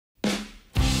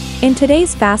In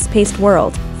today's fast-paced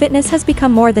world, fitness has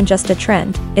become more than just a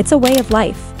trend, it's a way of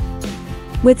life.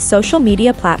 With social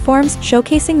media platforms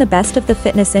showcasing the best of the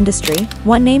fitness industry,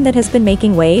 one name that has been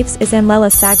making waves is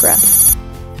Anlella Sagra.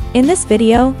 In this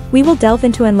video, we will delve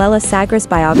into Anlella Sagra's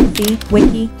biography,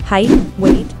 wiki, height,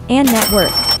 weight, and net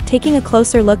worth, taking a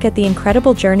closer look at the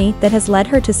incredible journey that has led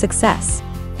her to success.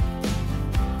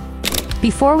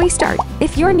 Before we start,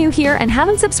 if you're new here and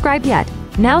haven't subscribed yet,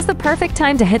 now's the perfect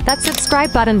time to hit that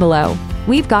subscribe button below.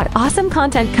 We've got awesome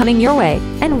content coming your way,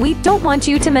 and we don't want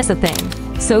you to miss a thing.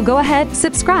 So go ahead,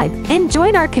 subscribe, and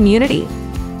join our community.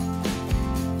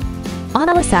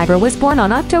 Anlella Sagra was born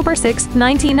on October 6,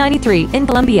 1993 in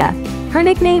Colombia. Her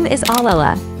nickname is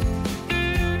Anlella.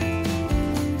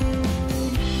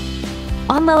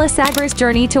 Anlella Sagra's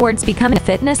journey towards becoming a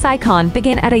fitness icon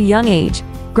began at a young age.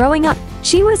 Growing up,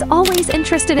 she was always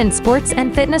interested in sports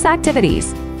and fitness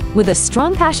activities. With a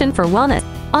strong passion for wellness,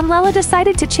 Anlella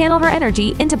decided to channel her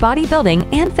energy into bodybuilding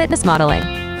and fitness modeling.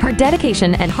 Her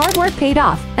dedication and hard work paid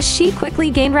off as she quickly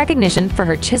gained recognition for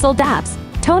her chiseled abs,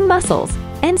 toned muscles,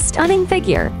 and stunning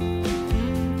figure.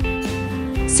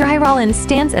 Anlella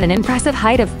stands at an impressive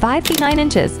height of 5 feet 9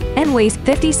 inches and weighs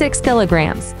 56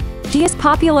 kilograms. She is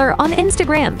popular on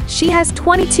Instagram. She has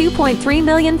 22.3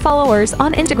 million followers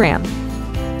on Instagram.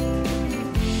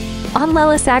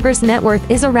 Anlella Sagra's net worth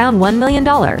is around $1 million.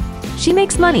 She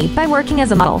makes money by working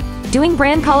as a model, doing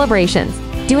brand collaborations,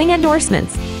 doing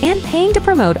endorsements, and paying to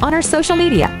promote on her social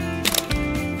media.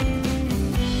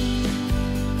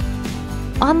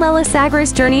 Anlella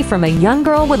Sagra's journey from a young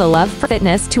girl with a love for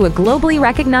fitness to a globally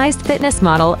recognized fitness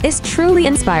model is truly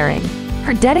inspiring.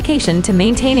 Her dedication to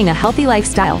maintaining a healthy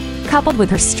lifestyle, coupled with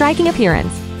her striking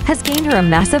appearance, has gained her a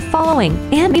massive following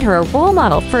and made her a role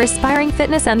model for aspiring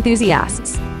fitness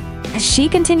enthusiasts. As she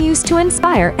continues to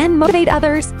inspire and motivate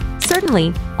others,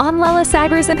 certainly, Anlella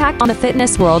Sagra's impact on the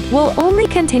fitness world will only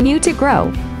continue to grow.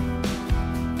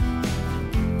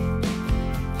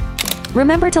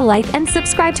 Remember to like and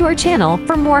subscribe to our channel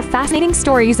for more fascinating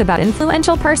stories about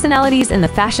influential personalities in the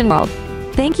fashion world.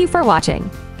 Thank you for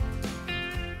watching.